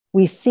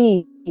we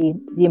see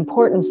the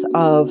importance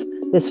of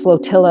this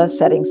flotilla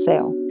setting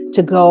sail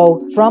to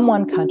go from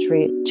one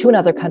country to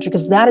another country,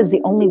 because that is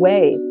the only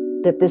way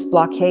that this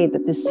blockade,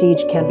 that this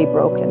siege can be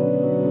broken.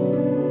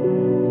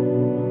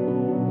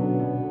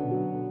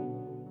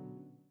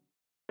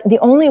 The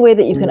only way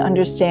that you can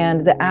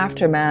understand the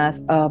aftermath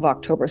of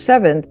October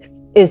 7th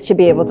is to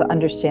be able to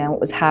understand what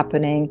was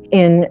happening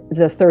in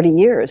the 30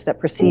 years that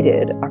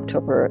preceded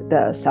October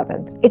the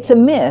 7th. It's a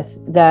myth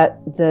that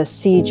the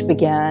siege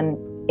began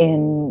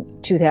in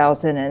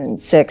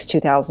 2006,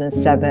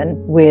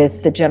 2007,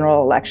 with the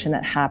general election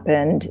that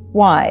happened.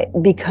 Why?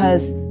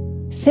 Because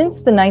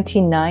since the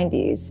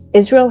 1990s,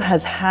 Israel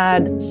has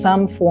had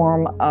some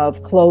form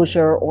of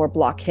closure or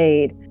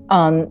blockade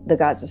on the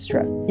Gaza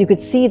Strip. You could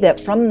see that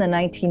from the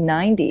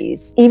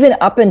 1990s, even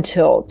up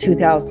until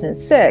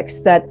 2006,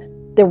 that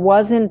there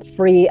wasn't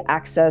free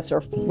access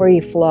or free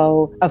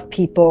flow of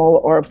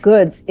people or of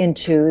goods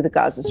into the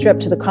Gaza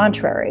Strip. To the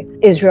contrary,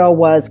 Israel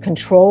was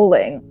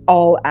controlling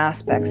all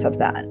aspects of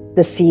that.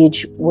 The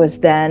siege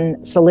was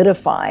then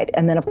solidified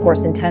and then, of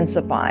course,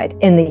 intensified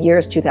in the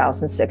years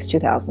 2006,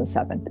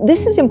 2007.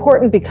 This is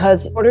important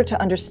because in order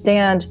to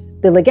understand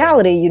the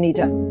legality, you need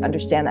to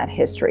understand that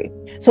history.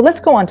 So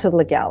let's go on to the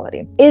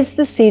legality. Is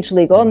the siege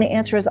legal? And the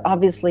answer is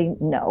obviously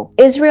no.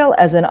 Israel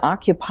as an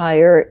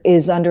occupier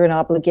is under an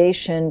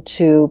obligation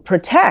to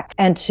protect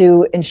and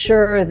to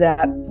ensure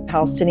that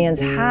Palestinians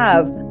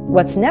have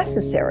what's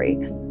necessary,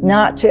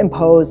 not to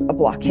impose a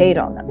blockade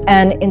on them.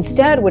 And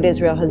instead, what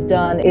Israel has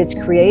done is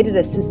created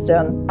a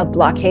system of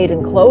blockade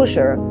and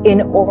closure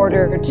in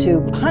order to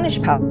punish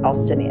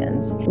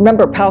Palestinians.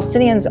 Remember,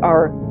 Palestinians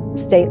are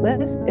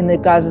stateless. In the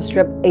Gaza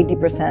Strip,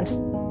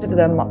 80% of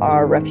them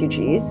are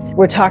refugees.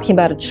 We're talking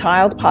about a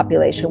child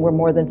population where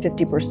more than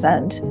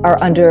 50%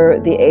 are under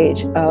the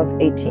age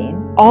of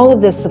 18. All of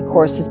this, of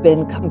course, has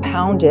been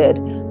compounded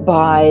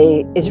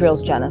by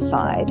Israel's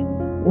genocide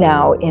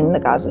now in the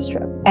Gaza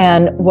Strip.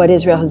 And what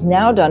Israel has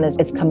now done is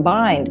it's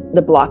combined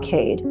the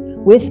blockade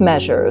with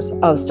measures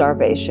of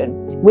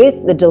starvation,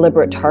 with the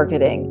deliberate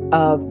targeting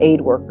of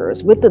aid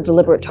workers, with the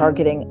deliberate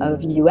targeting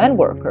of UN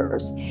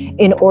workers,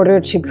 in order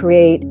to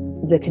create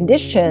the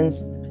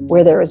conditions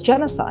where there is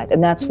genocide.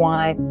 And that's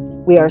why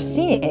we are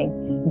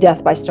seeing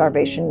death by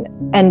starvation.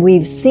 And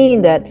we've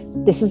seen that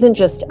this isn't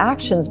just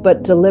actions,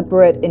 but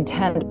deliberate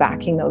intent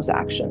backing those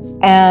actions.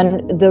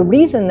 And the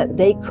reason that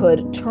they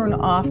could turn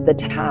off the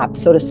tap,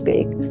 so to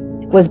speak,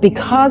 was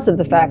because of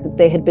the fact that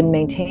they had been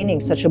maintaining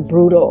such a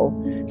brutal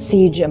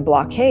siege and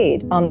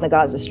blockade on the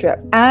Gaza Strip.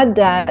 Add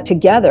that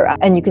together,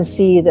 and you can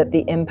see that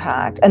the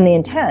impact and the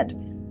intent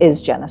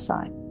is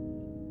genocide.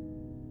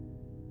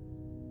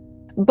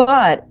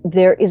 But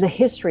there is a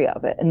history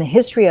of it, and the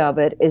history of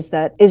it is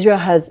that Israel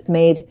has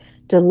made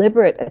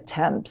deliberate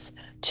attempts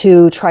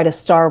to try to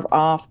starve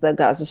off the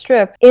Gaza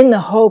Strip in the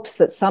hopes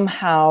that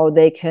somehow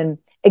they can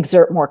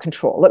exert more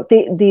control. Look,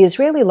 the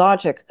Israeli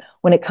logic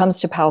when it comes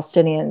to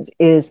Palestinians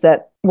is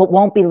that what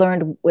won't be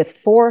learned with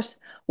force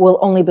will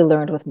only be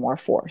learned with more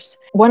force.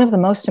 One of the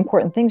most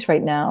important things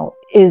right now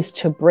is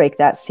to break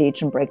that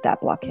siege and break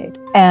that blockade.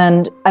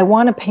 And I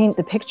want to paint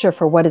the picture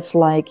for what it's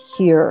like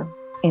here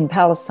in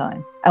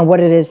Palestine and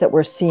what it is that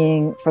we're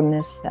seeing from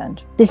this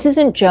end. This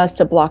isn't just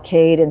a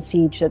blockade and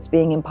siege that's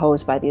being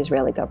imposed by the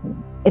Israeli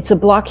government. It's a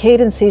blockade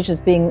and siege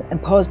that's being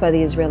imposed by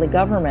the Israeli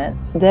government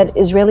that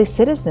Israeli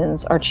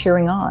citizens are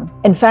cheering on.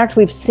 In fact,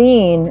 we've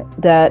seen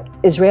that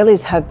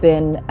Israelis have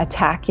been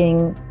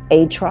attacking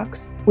aid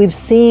trucks. We've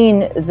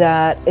seen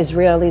that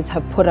Israelis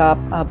have put up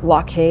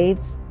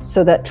blockades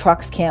so that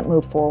trucks can't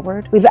move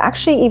forward. We've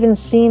actually even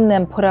seen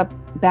them put up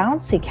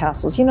bouncy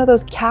castles. You know,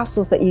 those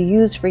castles that you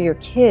use for your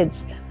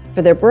kids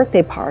for their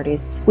birthday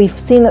parties. We've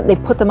seen that they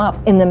put them up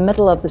in the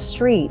middle of the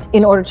street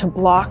in order to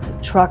block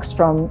trucks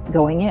from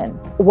going in.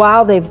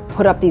 While they've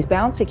put up these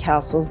bouncy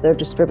castles, they're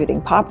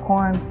distributing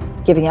popcorn,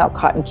 giving out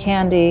cotton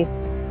candy,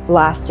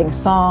 blasting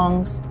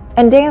songs,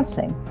 and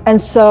dancing. And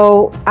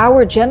so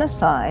our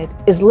genocide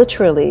is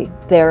literally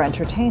their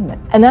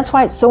entertainment. And that's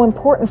why it's so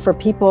important for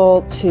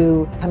people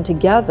to come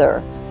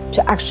together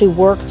to actually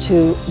work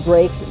to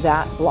break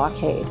that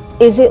blockade.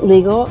 Is it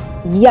legal?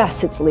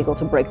 Yes, it's legal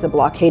to break the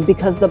blockade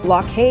because the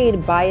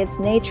blockade by its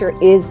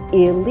nature is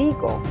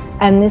illegal.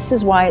 And this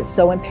is why it's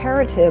so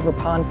imperative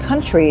upon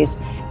countries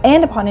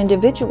and upon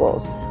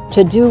individuals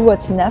to do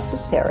what's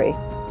necessary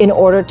in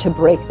order to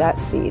break that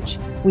siege.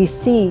 We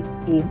see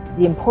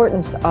the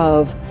importance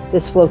of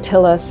this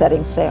flotilla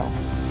setting sail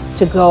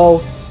to go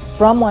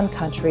from one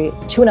country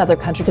to another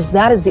country, because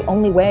that is the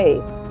only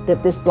way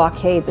that this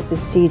blockade, that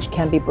this siege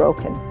can be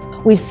broken.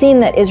 We've seen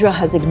that Israel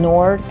has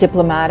ignored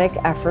diplomatic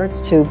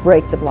efforts to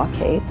break the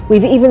blockade.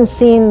 We've even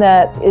seen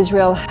that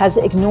Israel has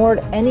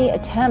ignored any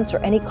attempts or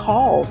any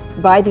calls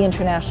by the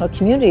international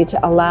community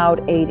to allow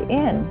aid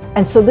in.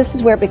 And so this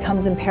is where it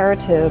becomes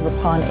imperative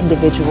upon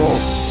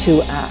individuals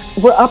to act.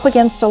 We're up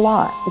against a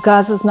lot.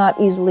 Gaza's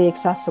not easily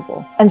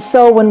accessible. And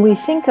so when we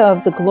think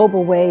of the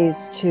global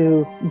ways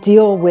to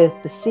deal with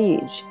the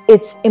siege,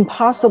 it's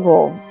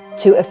impossible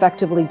to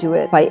effectively do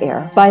it by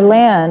air. By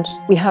land,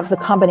 we have the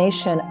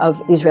combination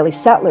of the Israeli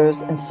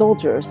settlers and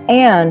soldiers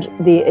and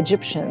the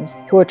Egyptians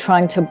who are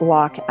trying to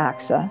block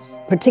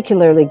access,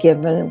 particularly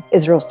given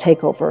Israel's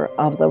takeover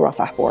of the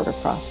Rafah border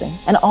crossing.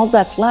 And all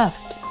that's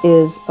left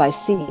is by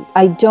sea.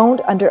 I don't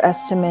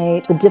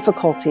underestimate the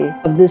difficulty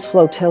of this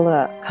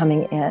flotilla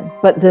coming in,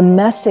 but the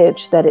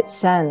message that it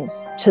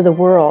sends to the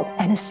world,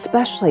 and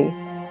especially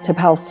to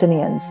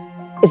Palestinians,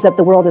 is that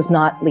the world is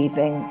not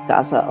leaving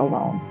Gaza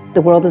alone.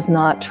 The world is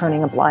not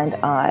turning a blind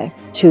eye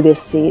to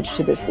this siege,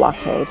 to this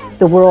blockade.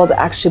 The world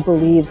actually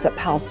believes that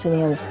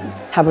Palestinians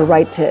have a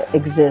right to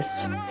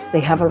exist. They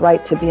have a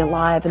right to be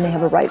alive, and they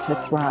have a right to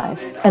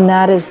thrive. And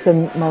that is the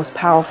most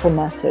powerful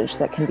message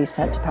that can be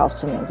sent to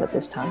Palestinians at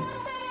this time.